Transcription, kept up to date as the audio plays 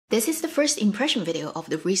This is the first impression video of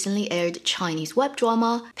the recently aired Chinese web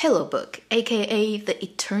drama Pillow Book, aka The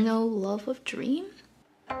Eternal Love of Dream?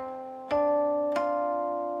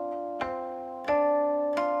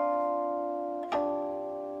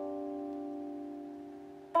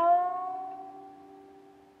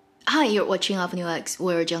 Hi, you're watching Avenue X,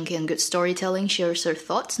 where junkie and good storytelling shares their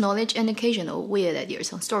thoughts, knowledge, and occasional weird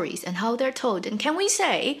ideas on stories and how they're told. And can we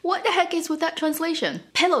say, what the heck is with that translation?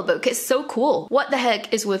 Pillow Book is so cool. What the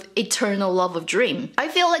heck is with Eternal Love of Dream? I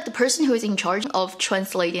feel like the person who is in charge of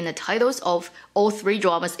translating the titles of all three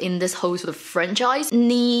dramas in this whole sort of franchise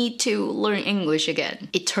need to learn English again.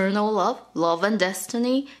 Eternal Love, Love and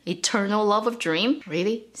Destiny, Eternal Love of Dream.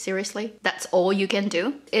 Really? Seriously? That's all you can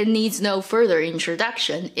do? It needs no further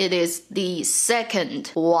introduction. It is the second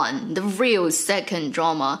one, the real second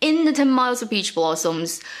drama in the 10 Miles of Peach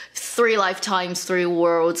Blossoms, 3 Lifetimes, 3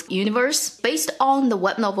 Worlds universe, based on the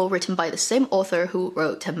web novel written by the same author who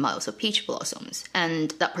wrote 10 Miles of Peach Blossoms.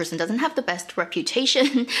 And that person doesn't have the best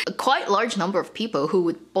reputation. A quite large number of people who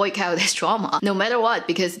would boycott this drama, no matter what,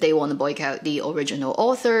 because they want to boycott the original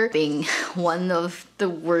author, being one of the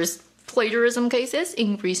worst plagiarism cases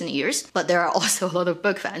in recent years. But there are also a lot of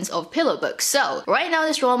book fans of Pillow Book. So right now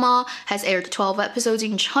this drama has aired 12 episodes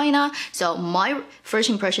in China, so my first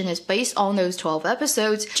impression is based on those 12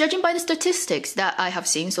 episodes. Judging by the statistics that I have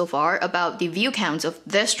seen so far about the view counts of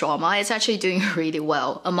this drama, it's actually doing really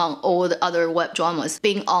well among all the other web dramas,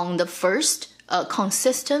 being on the first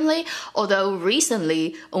consistently, although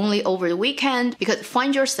recently only over the weekend, because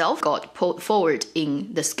Find Yourself got pulled forward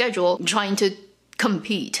in the schedule, trying to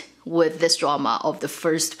compete with this drama of the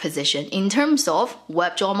first position. In terms of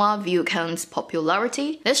web drama view counts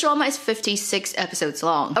popularity, this drama is 56 episodes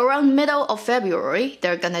long. Around middle of February,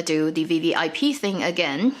 they're gonna do the VVIP thing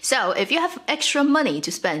again. So if you have extra money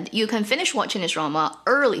to spend, you can finish watching this drama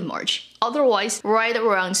early March. Otherwise, right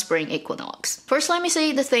around spring equinox. First, let me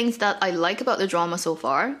say the things that I like about the drama so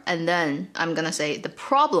far, and then I'm gonna say the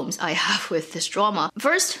problems I have with this drama.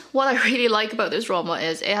 First, what I really like about this drama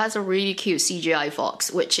is it has a really cute CGI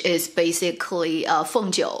fox, which is basically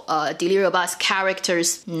Feng Jiu, Delirioba's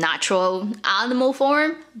character's natural animal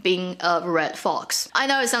form, being a red fox. I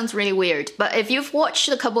know it sounds really weird, but if you've watched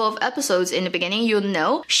a couple of episodes in the beginning, you'll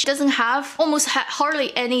know she doesn't have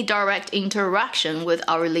hardly any direct interaction with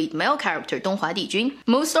our lead male character, Donghua Dijun.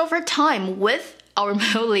 Most of her time with our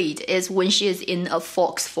male lead is when she is in a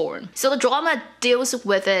fox form. So the drama deals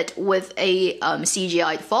with it with a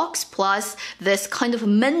CGI fox, plus this kind of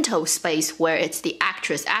mental space where it's the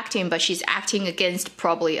actress acting, but she's acting against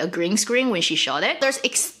probably a green screen when she shot it. There's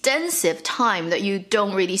extensive time that you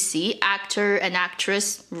don't really see actor and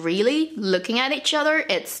actress really looking at each other.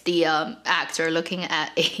 It's the actor looking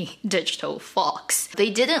at a digital fox. They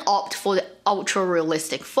didn't opt for the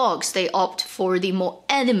ultra-realistic fox, they opt for the more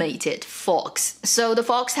animated fox. So the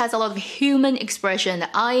fox has a lot of human expression, the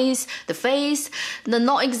eyes, the face, the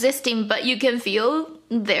not existing but you can feel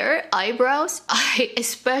their eyebrows. I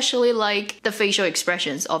especially like the facial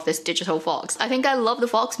expressions of this digital fox. I think I love the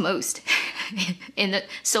fox most in the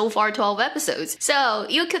so far 12 episodes. So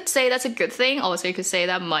you could say that's a good thing. Also, you could say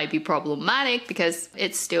that might be problematic because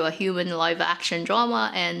it's still a human live action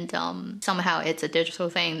drama and somehow it's a digital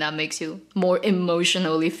thing that makes you more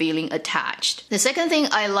emotionally feeling attached. The second thing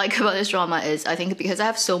I like about this drama is I think because I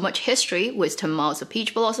have so much history with 10 Miles of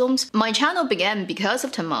Peach Blossoms, my channel began because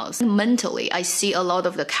of 10 Miles. Mentally, I see a lot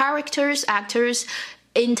of the characters, actors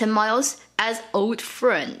in 10 Miles as old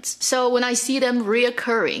friends. So when I see them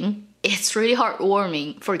reoccurring, it's really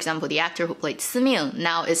heartwarming. For example, the actor who played Siming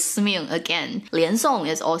now is Siming again. Lian Song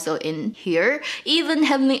is also in here. Even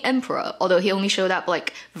Heavenly Emperor, although he only showed up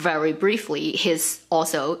like very briefly, he's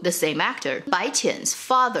also the same actor. Bai Qian's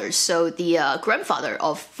father, so the grandfather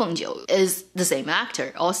of Feng Jiu, is the same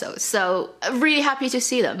actor also. So I'm really happy to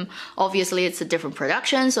see them. Obviously, it's a different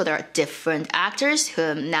production, so there are different actors who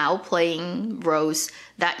are now playing roles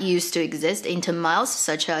that used to exist in 10 Miles,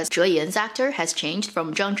 such as Zhe Yan's actor has changed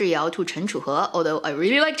from Zhang Zhiyao to Chen Chuhe, although I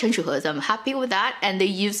really like Chen Chuhe, so I'm happy with that, and they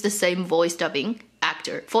use the same voice dubbing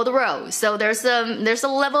actor for the role. So there's a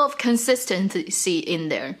level of consistency in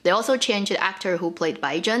there. They also changed the actor who played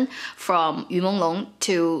Bai Zhen from Yu Monglong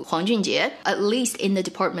to Huang Junjie, at least in the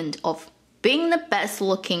department of being the best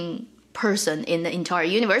looking person in the entire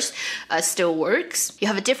universe, still works. You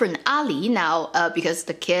have a different Ali now because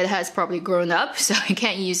the kid has probably grown up, so you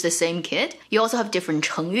can't use the same kid. You also have different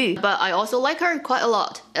Cheng Yu, but I also like her quite a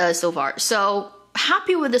lot so far. So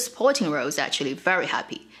happy with the supporting roles, actually, very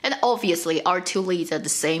happy. And obviously our two leads are the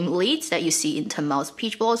same leads that you see in 10 Miles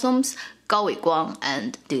Peach Blossoms, Gao Weiguang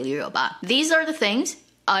and Delirioba. These are the things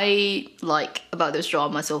I like about this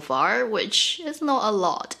drama so far, which is not a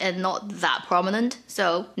lot and not that prominent.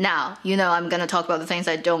 So now, I'm gonna talk about the things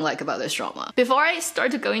I don't like about this drama. Before I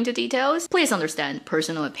start to go into details, please understand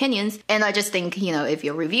personal opinions, and I just think, if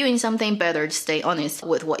you're reviewing something, better to stay honest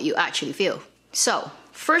with what you actually feel. So,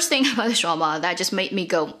 first thing about this drama that just made me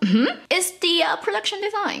go, is the production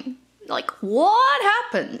design. Like, what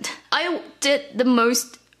happened? I did the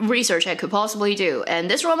most research I could possibly do, and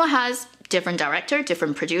this drama has different director,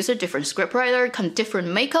 different producer, different scriptwriter, different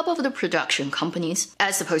makeup of the production companies,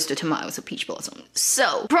 as opposed to 10 Miles of Peach Blossom.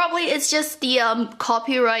 So probably it's just the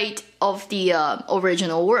copyright of the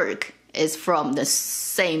original work is from the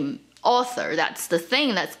same author. That's the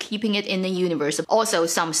thing that's keeping it in the universe. Also,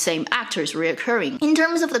 some same actors reoccurring. In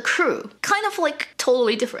terms of the crew, kind of like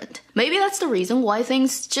totally different. Maybe that's the reason why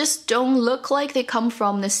things just don't look like they come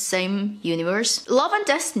from the same universe. Love and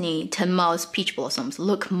Destiny, 10 Miles Peach Blossoms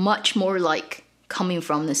look much more like coming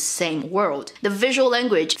from the same world. The visual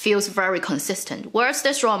language feels very consistent, whereas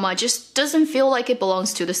this drama just doesn't feel like it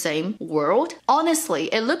belongs to the same world. Honestly,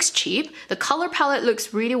 it looks cheap, the color palette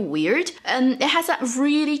looks really weird, and it has that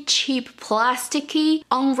really cheap, plasticky,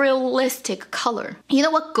 unrealistic color. You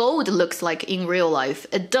know what gold looks like in real life?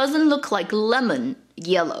 It doesn't look like lemon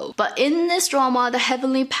yellow. But in this drama, the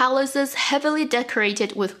Heavenly Palace is heavily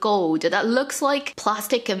decorated with gold that looks like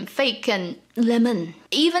plastic and fake and lemon.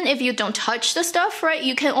 Even if you don't touch the stuff, right,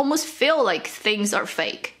 you can almost feel like things are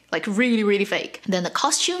fake. Like really, really fake. Then the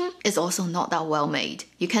costume is also not that well made.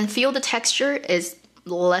 You can feel the texture is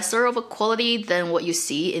lesser of a quality than what you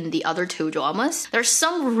see in the other two dramas. There's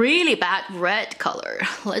some really bad red color.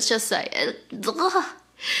 Let's just say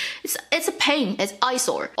it's a pain, it's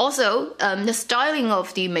eyesore. Also, the styling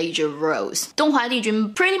of the major roles. Donghua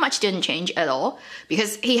Lijun pretty much didn't change at all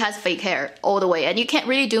because he has fake hair all the way and you can't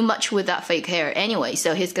really do much with that fake hair anyway,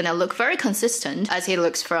 so he's gonna look very consistent as he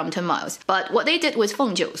looks from 10 Miles. But what they did with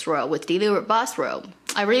Feng Jiu's role, with Delivered bathrobe,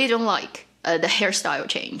 I really don't like. The hairstyle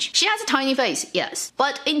change. She has a tiny face, yes.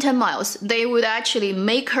 But in 10 Miles, they would actually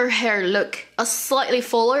make her hair look a slightly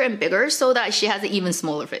fuller and bigger so that she has an even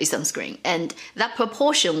smaller face on screen. And that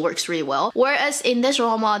proportion works really well. Whereas in this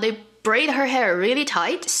drama, they braid her hair really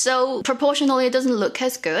tight, so proportionally it doesn't look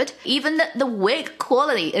as good. Even the wig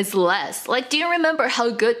quality is less. Like, do you remember how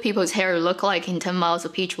good people's hair look like in 10 Miles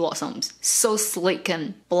of Peach Blossoms? So sleek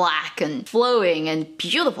and black and flowing and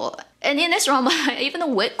beautiful. And in this drama, even the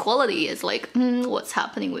wig quality is like, what's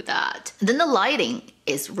happening with that? Then the lighting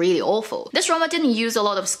is really awful. This drama didn't use a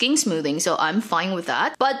lot of skin smoothing, so I'm fine with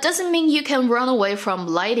that. But doesn't mean you can run away from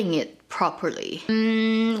lighting it properly.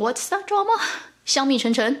 What's that drama? 香蜜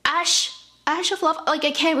沉沉, Ash of Love, like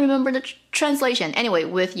I can't remember the translation. Anyway,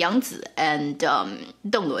 with Yang Zi and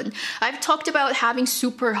Donglun, I've talked about having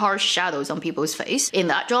super harsh shadows on people's face in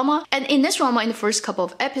that drama. And in this drama, in the first couple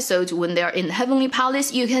of episodes, when they're in the Heavenly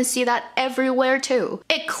Palace, you can see that everywhere too.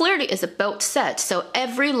 It clearly is a built set, so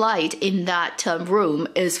every light in that room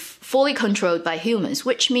is fully controlled by humans,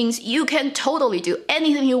 which means you can totally do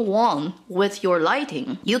anything you want with your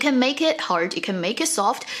lighting. You can make it hard, you can make it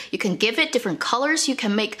soft, you can give it different colors, you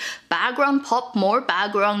can make background pop more,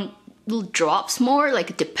 background drops more,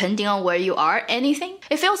 like depending on where you are, anything.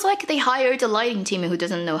 It feels like they hired a lighting team who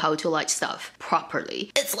doesn't know how to light stuff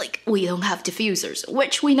properly. It's like, we don't have diffusers,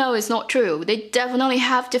 which we know is not true. They definitely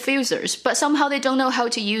have diffusers, but somehow they don't know how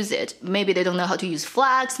to use it. Maybe they don't know how to use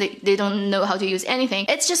flags, they don't know how to use anything.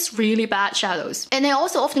 It's just really bad shadows. And it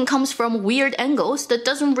also often comes from weird angles that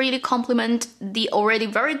doesn't really complement the already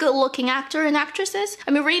very good looking actor and actresses.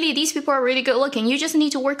 I mean, really, these people are really good looking. You just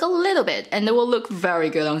need to work a little bit and they will look very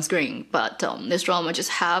good on screen. But this drama just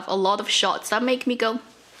have a lot of shots that make me go,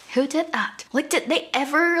 who did that? Like, did they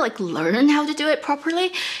ever learn how to do it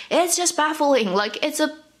properly? It's just baffling. Like, it's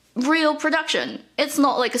a real production. It's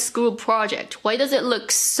not like a school project. Why does it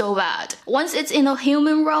look so bad? Once it's in a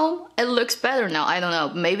human realm, it looks better now. I don't know.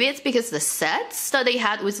 Maybe it's because the sets that they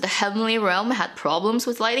had with the Heavenly Realm had problems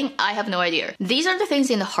with lighting. I have no idea. These are the things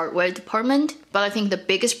in the hardware department, but I think the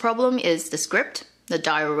biggest problem is the script, the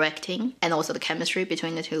directing, and also the chemistry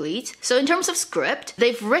between the two leads. So in terms of script,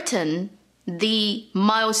 they've written the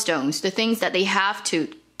milestones, the things that they have to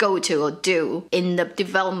go to or do in the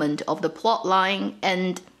development of the plot line,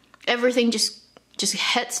 and everything just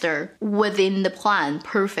hits there within the plan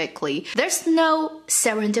perfectly. There's no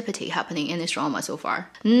serendipity happening in this drama so far.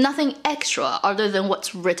 Nothing extra other than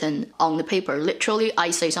what's written on the paper. Literally,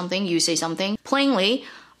 I say something, you say something. Plainly,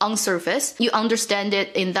 on surface, you understand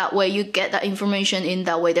it in that way, you get that information in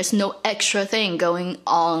that way. There's no extra thing going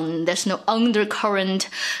on, there's no undercurrent,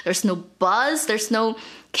 there's no buzz, there's no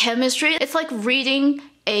chemistry. It's like reading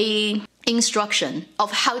a instruction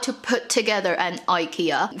of how to put together an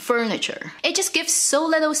IKEA furniture. It just gives so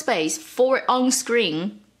little space for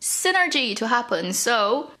on-screen synergy to happen,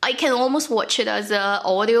 so I can almost watch it as a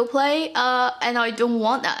audio play, and I don't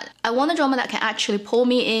want that. I want a drama that can actually pull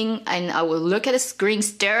me in, and I will look at the screen,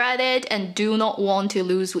 stare at it, and do not want to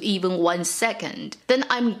lose even 1 second. Then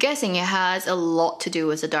I'm guessing it has a lot to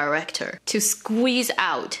do as a director to squeeze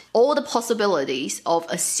out all the possibilities of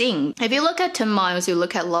a scene. If you look at 10 Miles, you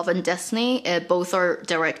look at Love and Destiny, both are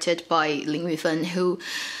directed by Lin Yufen, who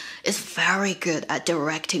is very good at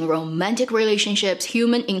directing romantic relationships,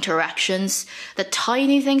 human interactions, the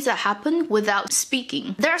tiny things that happen without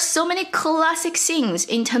speaking. There are so many classic scenes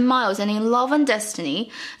in 10 Miles and in Love and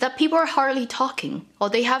Destiny that people are hardly talking,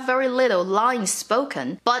 or they have very little lines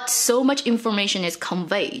spoken, but so much information is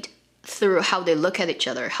conveyed through how they look at each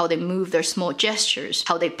other, how they move their small gestures,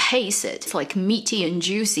 how they pace it. It's like meaty and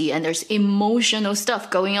juicy, and there's emotional stuff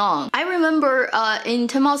going on. I remember in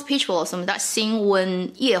 10 Miles Peach Blossom, that scene when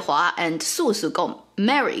Yehua and Su Su got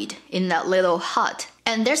married in that little hut.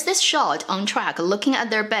 And there's this shot on track looking at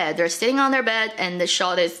their bed. They're sitting on their bed and the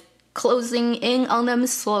shot is closing in on them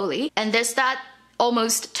slowly. And there's that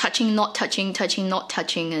almost touching, not touching, touching, not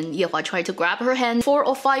touching, and Yehua tried to grab her hand 4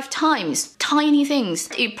 or 5 times. Tiny things.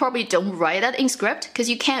 You probably don't write that in script because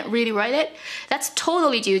you can't really write it. That's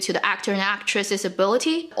totally due to the actor and actress's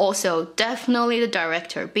ability. Also, definitely the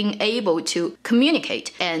director being able to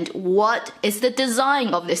communicate. And what is the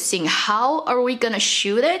design of this scene? How are we gonna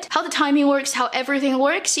shoot it? How the timing works, how everything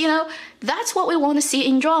works, you know? That's what we want to see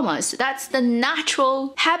in dramas. That's the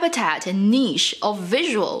natural habitat and niche of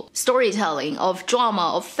visual storytelling, of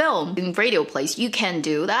drama, of film. In radio plays, you can't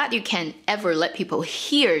do that. You can't ever let people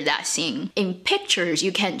hear that scene. In pictures,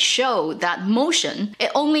 you can't show that motion.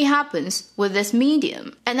 It only happens with this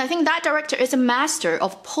medium. And I think that director is a master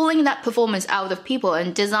of pulling that performance out of people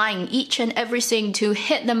and designing each and every scene to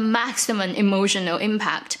hit the maximum emotional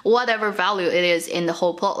impact, whatever value it is in the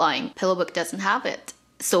whole plotline. Pillow Book doesn't have it.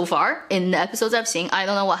 So far, in the episodes I've seen, I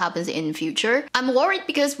don't know what happens in future. I'm worried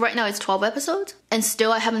because right now it's 12 episodes, and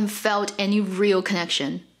still I haven't felt any real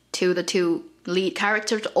connection to the two lead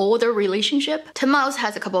characters or their relationship. 10 Miles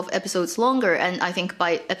has a couple of episodes longer, and I think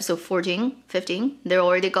by episode 14, 15, they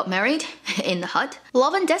already got married in the hut.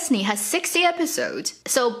 Love and Destiny has 60 episodes,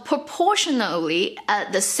 so proportionally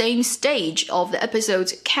at the same stage of the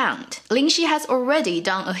episodes count. Lin Xi has already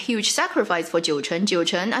done a huge sacrifice for Jiu Chen. Jiu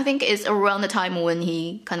Chen, I think, is around the time when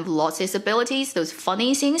he kind of lost his abilities. Those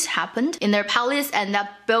funny things happened in their palace, and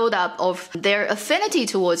that build-up of their affinity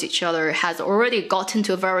towards each other has already gotten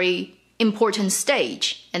to a very important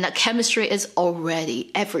stage, and that chemistry is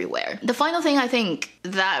already everywhere. The final thing I think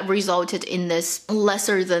that resulted in this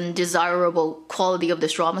lesser than desirable quality of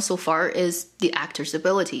this drama so far is the actor's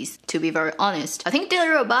abilities, to be very honest. I think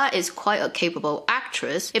Dilruba is quite a capable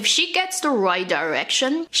actress. If she gets the right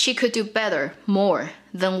direction, she could do better, more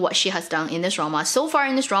than what she has done in this drama. So far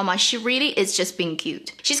in this drama, she really is just being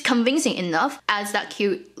cute. She's convincing enough as that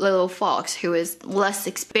cute little fox who is less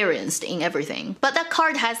experienced in everything. But that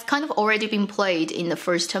card has kind of already been played in the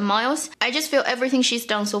first 10 Miles. I just feel everything she's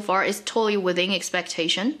done so far is totally within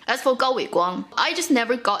expectation. As for Gao Weiguang, I just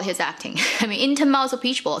never got his acting. I mean, in 10 Miles of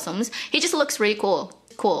Peach Blossoms, he just looks really cool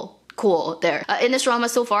there. In this drama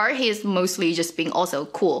so far, he is mostly just being also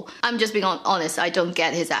cool. I'm just being honest, I don't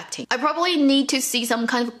get his acting. I probably need to see some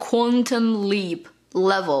kind of quantum leap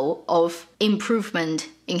level of improvement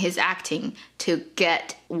in his acting to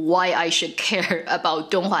get why I should care about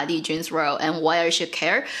Donghua Dijun's role and why I should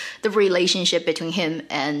care the relationship between him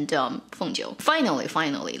and Feng Jiu.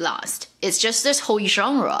 Finally, last. It's just this whole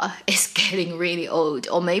genre is getting really old,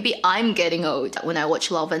 or maybe I'm getting old. When I watch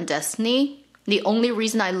Love and Destiny, the only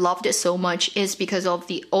reason I loved it so much is because of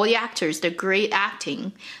all the actors, the great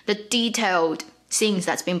acting, the detailed scenes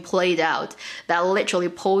that's been played out that literally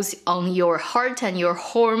pulls on your heart and your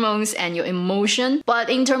hormones and your emotion. But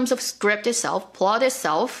in terms of script itself, plot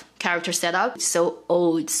itself, character setup, so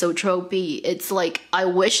old, so tropey. It's like, I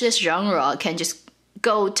wish this genre can just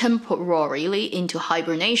go temporarily into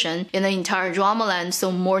hibernation in the entire drama land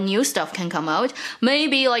so more new stuff can come out.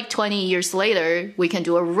 Maybe like 20 years later, we can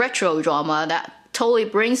do a retro drama that totally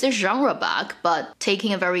brings the genre back, but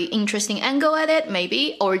taking a very interesting angle at it,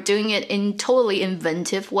 maybe, or doing it in totally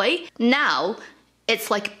inventive way. Now, it's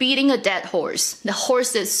like beating a dead horse. The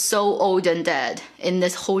horse is so old and dead in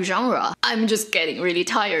this whole genre. I'm just getting really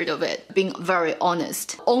tired of it, being very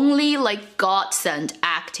honest. Only like God-sent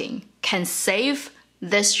acting can save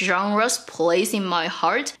This genre's place in my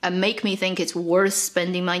heart and make me think it's worth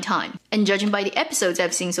spending my time. And judging by the episodes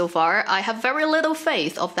I've seen so far, I have very little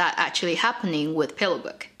faith of that actually happening with Pillow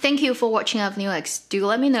Book. Thank you for watching Avenue X. Do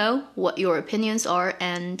let me know what your opinions are,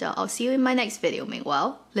 and I'll see you in my next video.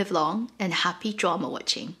 Meanwhile, live long and happy drama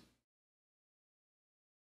watching.